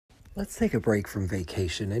Let's take a break from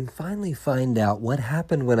vacation and finally find out what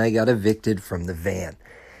happened when I got evicted from the van.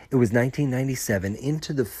 It was 1997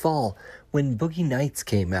 into the fall when Boogie Nights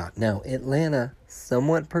came out. Now, Atlanta,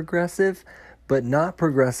 somewhat progressive, but not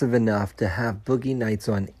progressive enough to have Boogie Nights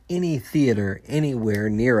on any theater anywhere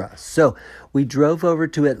near us. So we drove over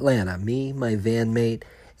to Atlanta, me, my van mate,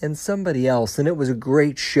 and somebody else, and it was a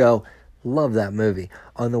great show. Love that movie.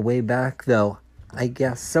 On the way back, though, I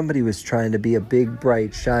guess somebody was trying to be a big,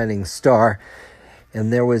 bright, shining star,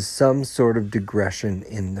 and there was some sort of digression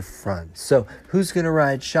in the front. So who's going to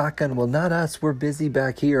ride shotgun? Well, not us. We're busy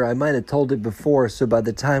back here. I might have told it before, so by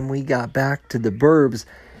the time we got back to the burbs,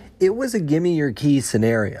 it was a gimme your key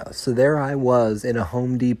scenario. So there I was in a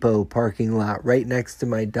Home Depot parking lot right next to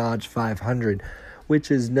my Dodge 500,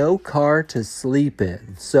 which is no car to sleep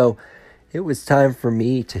in. So it was time for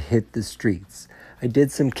me to hit the streets. I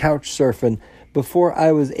did some couch surfing before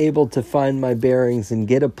I was able to find my bearings and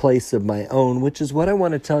get a place of my own, which is what I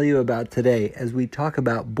want to tell you about today as we talk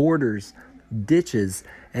about borders, ditches,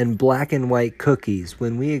 and black and white cookies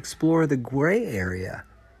when we explore the gray area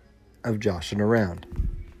of joshing around.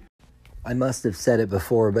 I must have said it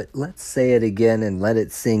before, but let's say it again and let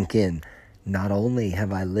it sink in. Not only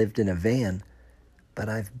have I lived in a van, but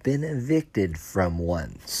I've been evicted from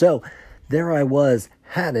one. So there I was,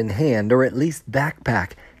 hat in hand, or at least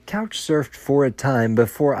backpack, couch surfed for a time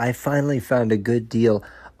before I finally found a good deal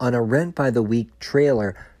on a rent-by-the-week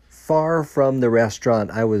trailer far from the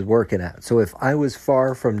restaurant I was working at. So if I was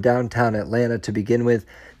far from downtown Atlanta to begin with,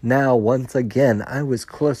 now once again I was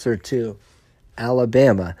closer to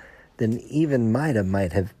Alabama than even might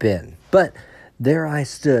have been. But there I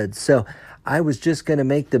stood, so I was just going to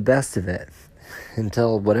make the best of it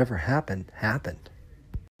until whatever happened.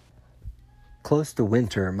 Close to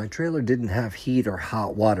winter, my trailer didn't have heat or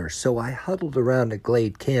hot water, so I huddled around a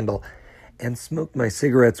Glade candle and smoked my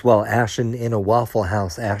cigarettes while ashing in a Waffle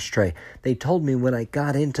House ashtray. They told me when I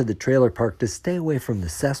got into the trailer park to stay away from the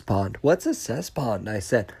cess pond. What's a cess pond? I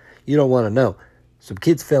said. You don't want to know. Some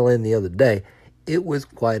kids fell in the other day. It was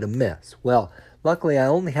quite a mess. Well, luckily I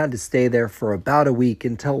only had to stay there for about a week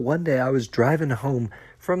until one day I was driving home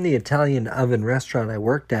from the Italian oven restaurant I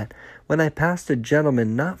worked at when I passed a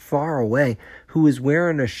gentleman not far away who was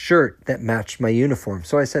wearing a shirt that matched my uniform.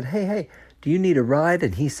 So I said, hey, do you need a ride?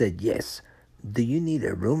 And he said, yes. Do you need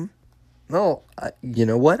a room? Oh, you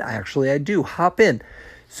know what? Actually, I do. Hop in.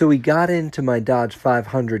 So we got into my Dodge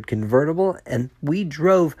 500 convertible and we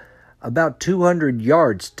drove about 200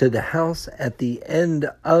 yards to the house at the end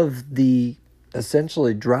of the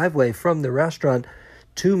essentially driveway from the restaurant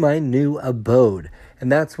to my new abode.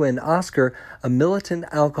 And that's when Oscar, a militant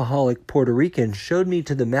alcoholic Puerto Rican, showed me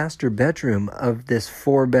to the master bedroom of this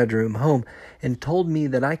 4-bedroom home and told me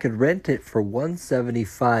that I could rent it for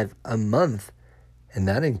 $175 a month. And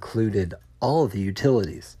that included all of the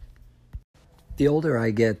utilities. The older I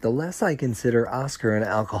get, the less I consider Oscar an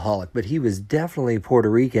alcoholic, but he was definitely Puerto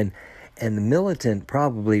Rican and militant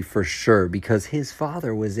probably for sure because his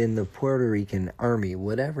father was in the Puerto Rican Army.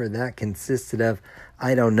 Whatever that consisted of,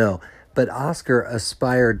 I don't know. But Oscar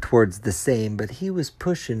aspired towards the same, but he was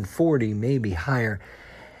pushing 40, maybe higher.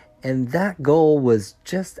 And that goal was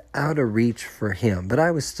just out of reach for him. But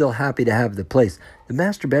I was still happy to have the place. The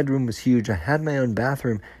master bedroom was huge. I had my own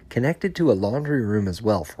bathroom connected to a laundry room as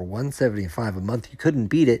well. For $175 a month, you couldn't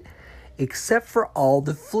beat it. Except for all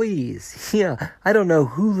the fleas. Yeah, I don't know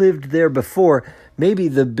who lived there before. Maybe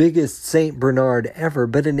the biggest St. Bernard ever.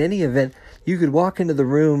 But in any event, you could walk into the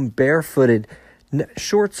room barefooted,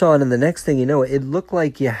 shorts on, and the next thing you know, it looked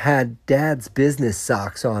like you had dad's business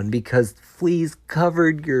socks on because fleas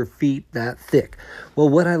covered your feet that thick. Well,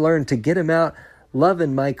 what I learned to get them out,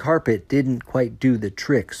 loving my carpet didn't quite do the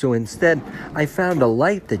trick. So instead, I found a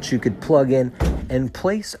light that you could plug in and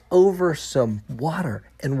place over some water.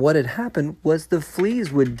 And what had happened was the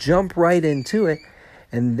fleas would jump right into it,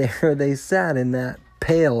 and there they sat in that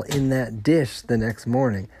pail, in that dish the next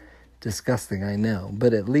morning. Disgusting, I know,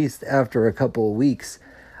 but at least after a couple of weeks,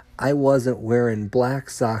 I wasn't wearing black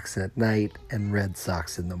socks at night and red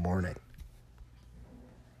socks in the morning.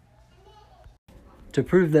 To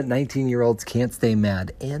prove that 19-year-olds can't stay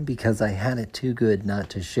mad, and because I had it too good not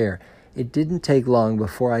to share, it didn't take long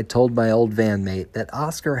before I told my old van mate that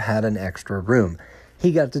Oscar had an extra room.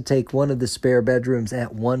 He got to take one of the spare bedrooms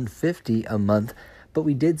at $150 a month, but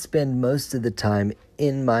we did spend most of the time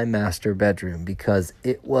in my master bedroom because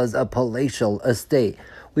it was a palatial estate.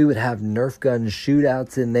 We would have Nerf gun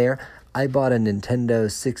shootouts in there. I bought a Nintendo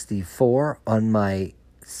 64 on my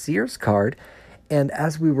Sears card, and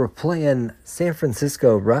as we were playing San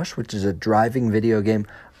Francisco Rush, which is a driving video game,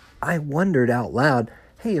 I wondered out loud,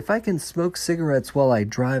 Hey, if I can smoke cigarettes while I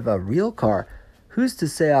drive a real car, who's to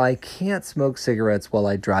say I can't smoke cigarettes while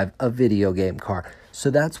I drive a video game car?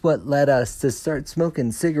 So that's what led us to start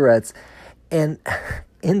smoking cigarettes and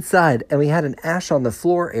inside, and we had an ash on the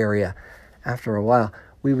floor area. After a while,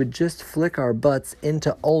 we would just flick our butts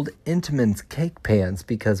into old Intamin's cake pans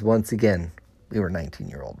because, once again, we were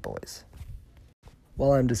 19-year-old boys.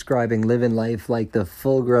 While I'm describing living life like the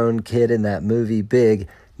full-grown kid in that movie Big,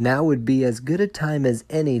 now would be as good a time as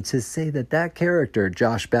any to say that that character,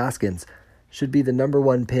 Josh Baskins, should be the number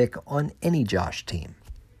one pick on any Josh team.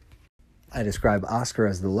 I describe Oscar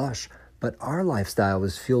as the lush, but our lifestyle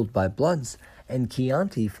was fueled by blunts and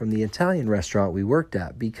Chianti from the Italian restaurant we worked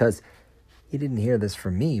at, because he didn't hear this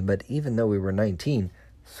from me, but even though we were 19,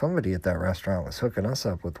 somebody at that restaurant was hooking us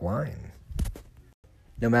up with wine.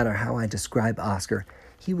 No matter how I describe Oscar,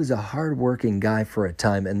 he was a hard-working guy for a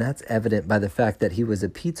time, and that's evident by the fact that he was a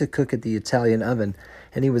pizza cook at the Italian Oven,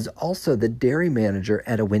 and he was also the dairy manager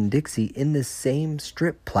at a Winn-Dixie in the same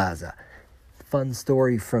strip plaza. Fun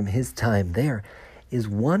story from his time there is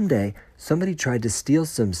one day somebody tried to steal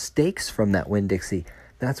some steaks from that Winn-Dixie.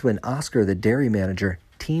 That's when Oscar, the dairy manager,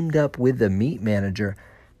 teamed up with the meat manager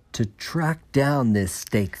to track down this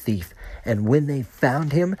steak thief. And when they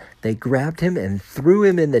found him, they grabbed him and threw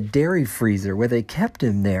him in the dairy freezer, where they kept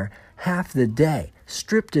him there half the day,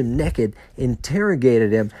 stripped him naked,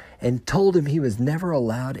 interrogated him, and told him he was never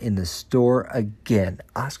allowed in the store again.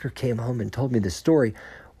 Oscar came home and told me the story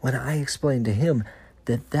when I explained to him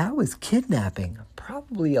that that was kidnapping,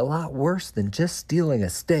 probably a lot worse than just stealing a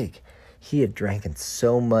steak. He had drank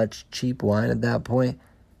so much cheap wine at that point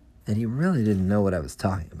that he really didn't know what I was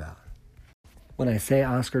talking about. When I say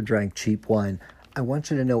Oscar drank cheap wine, I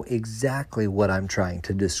want you to know exactly what I'm trying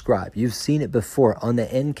to describe. You've seen it before on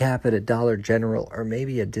the end cap at a Dollar General or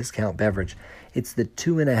maybe a discount beverage. It's the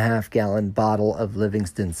 2.5-gallon bottle of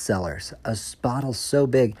Livingston Cellars, a bottle so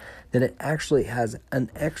big that it actually has an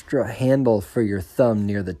extra handle for your thumb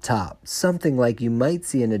near the top, something like you might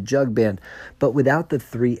see in a jug band, but without the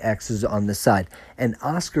 3 X's on the side. And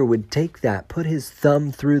Oscar would take that, put his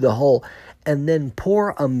thumb through the hole, and then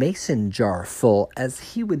pour a mason jar full, as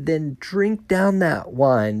he would then drink down that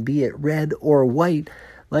wine, be it red or white,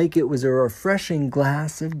 like it was a refreshing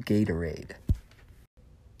glass of Gatorade.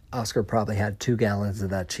 Oscar probably had 2 gallons of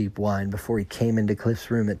that cheap wine before he came into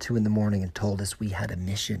Cliff's room at 2 a.m. and told us we had a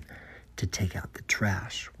mission to take out the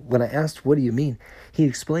trash. When I asked, what do you mean? He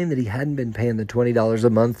explained that he hadn't been paying the $20 a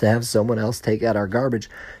month to have someone else take out our garbage,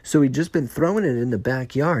 so he'd just been throwing it in the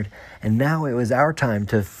backyard, and now it was our time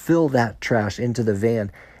to fill that trash into the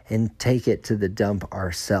van and take it to the dump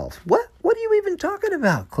ourselves. What are you even talking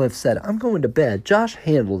about? Cliff said. I'm going to bed. Josh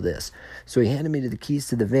handled this. So he handed me the keys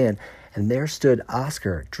to the van, and there stood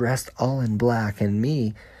Oscar, dressed all in black, and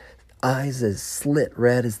me, eyes as slit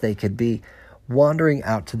red as they could be, wandering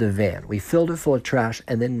out to the van. We filled it full of trash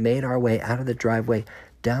and then made our way out of the driveway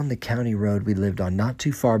down the county road we lived on, not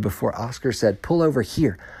too far before Oscar said, pull over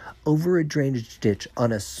here, over a drainage ditch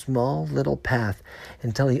on a small little path,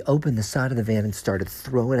 until he opened the side of the van and started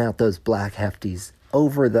throwing out those black hefties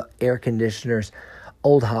over the air conditioners,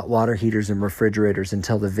 old hot water heaters, and refrigerators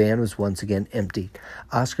until the van was once again empty.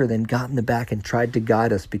 Oscar then got in the back and tried to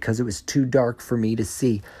guide us because it was too dark for me to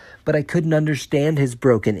see, but I couldn't understand his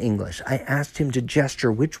broken English. I asked him to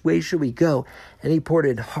gesture, which way should we go, and he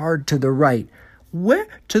pointed hard to the right. Where?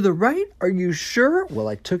 To the right? Are you sure? Well,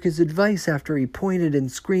 I took his advice after he pointed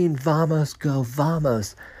and screamed, vamos, go,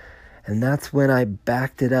 vamos. And that's when I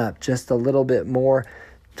backed it up just a little bit more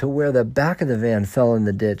to where the back of the van fell in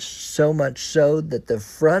the ditch, so much so that the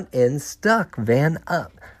front end stuck, van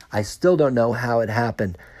up. I still don't know how it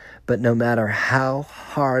happened, but no matter how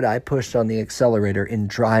hard I pushed on the accelerator in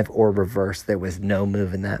drive or reverse, there was no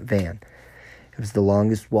moving that van. It was the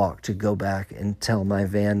longest walk to go back and tell my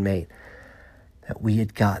van mate that we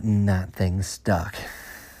had gotten that thing stuck.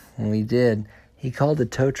 And we did. He called a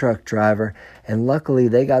tow truck driver, and luckily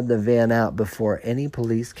they got the van out before any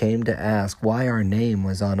police came to ask why our name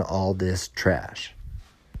was on all this trash.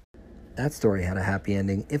 That story had a happy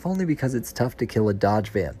ending, if only because it's tough to kill a Dodge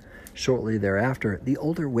van. Shortly thereafter, the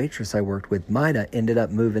older waitress I worked with, Maida, ended up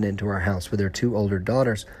moving into our house with her 2 older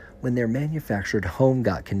daughters when their manufactured home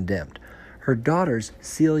got condemned. Her daughters,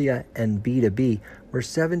 Celia and B2B, were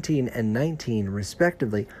 17 and 19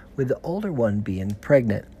 respectively, with the older one being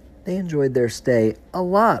pregnant. They enjoyed their stay a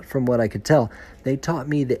lot from what I could tell. They taught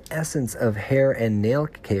me the essence of hair and nail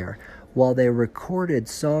care while they recorded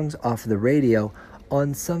songs off the radio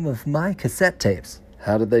on some of my cassette tapes.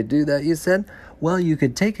 How did they do that, you said? Well, you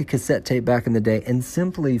could take a cassette tape back in the day and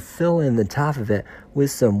simply fill in the top of it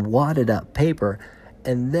with some wadded up paper,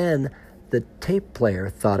 and then the tape player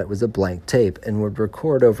thought it was a blank tape and would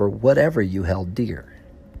record over whatever you held dear.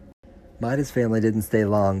 Maida's family didn't stay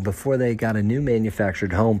long before they got a new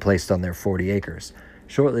manufactured home placed on their 40 acres.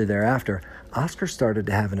 Shortly thereafter, Oscar started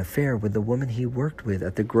to have an affair with the woman he worked with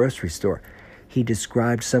at the grocery store. He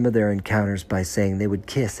described some of their encounters by saying they would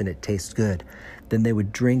kiss and it tastes good. Then they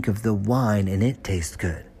would drink of the wine and it tastes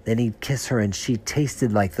good. Then he'd kiss her and she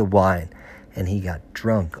tasted like the wine. And he got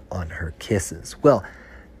drunk on her kisses. Well,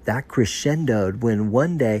 that crescendoed when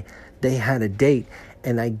one day they had a date,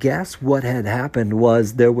 and I guess what had happened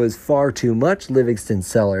was there was far too much Livingston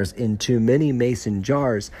Cellars in too many mason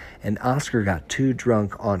jars, and Oscar got too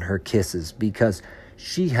drunk on her kisses because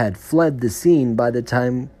she had fled the scene by the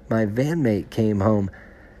time my vanmate came home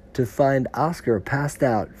to find Oscar passed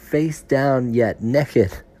out, face down yet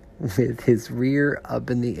naked, with his rear up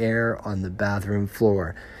in the air on the bathroom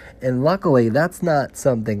floor. And luckily, that's not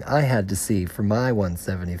something I had to see for my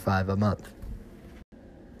 $175 a month.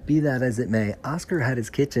 Be that as it may, Oscar had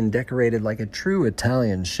his kitchen decorated like a true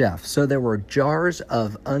Italian chef. So there were jars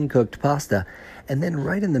of uncooked pasta, and then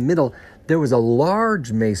right in the middle, there was a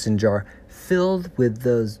large mason jar filled with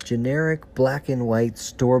those generic black and white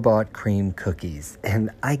store-bought cream cookies.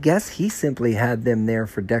 And I guess he simply had them there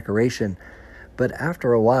for decoration. But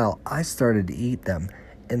after a while, I started to eat them.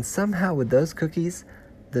 And somehow with those cookies,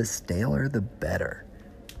 the staler the better.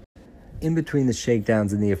 In between the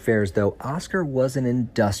shakedowns and the affairs, though, Oscar was an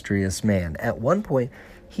industrious man. At one point,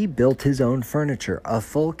 he built his own furniture, a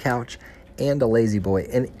full couch and a lazy boy.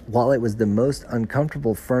 And while it was the most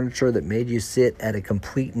uncomfortable furniture that made you sit at a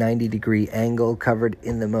complete 90-degree angle covered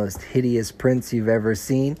in the most hideous prints you've ever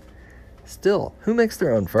seen, still, who makes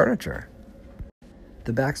their own furniture?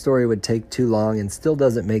 The backstory would take too long and still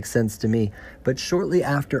doesn't make sense to me, but shortly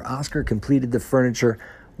after Oscar completed the furniture,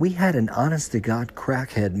 we had an honest-to-God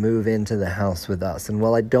crackhead move into the house with us. And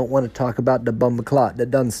while I don't want to talk about the bumbaclot that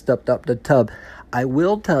done stuffed up the tub, I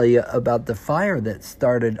will tell you about the fire that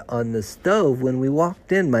started on the stove when we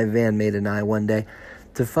walked in, my vanmate and I, one day,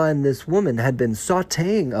 to find this woman had been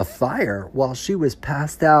sautéing a fire while she was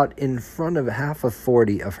passed out in front of half of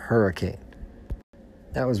 40 of Hurricane.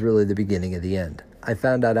 That was really the beginning of the end. I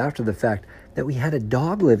found out after the fact that we had a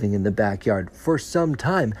dog living in the backyard for some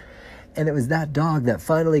time, and it was that dog that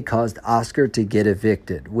finally caused Oscar to get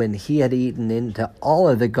evicted when he had eaten into all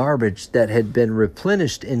of the garbage that had been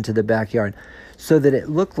replenished into the backyard so that it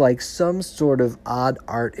looked like some sort of odd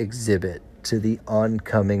art exhibit to the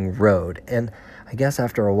oncoming road. And I guess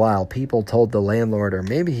after a while, people told the landlord, or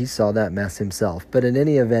maybe he saw that mess himself. But in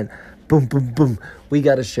any event, boom, boom, boom, we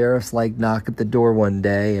got a sheriff's knock at the door one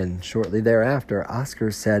day, and shortly thereafter,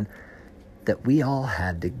 Oscar said that we all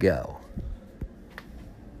had to go.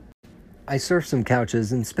 I surfed some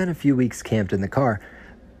couches and spent a few weeks camped in the car,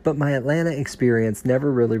 but my Atlanta experience never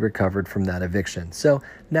really recovered from that eviction, so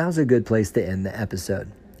now's a good place to end the episode.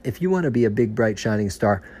 If you want to be a big, bright, shining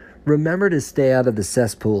star, remember to stay out of the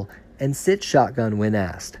cesspool and sit shotgun when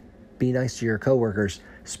asked. Be nice to your coworkers,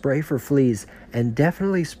 spray for fleas, and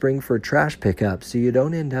definitely spring for trash pickup so you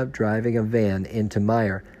don't end up driving a van into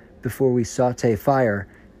mire before we saute fire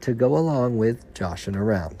to go along with joshing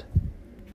around.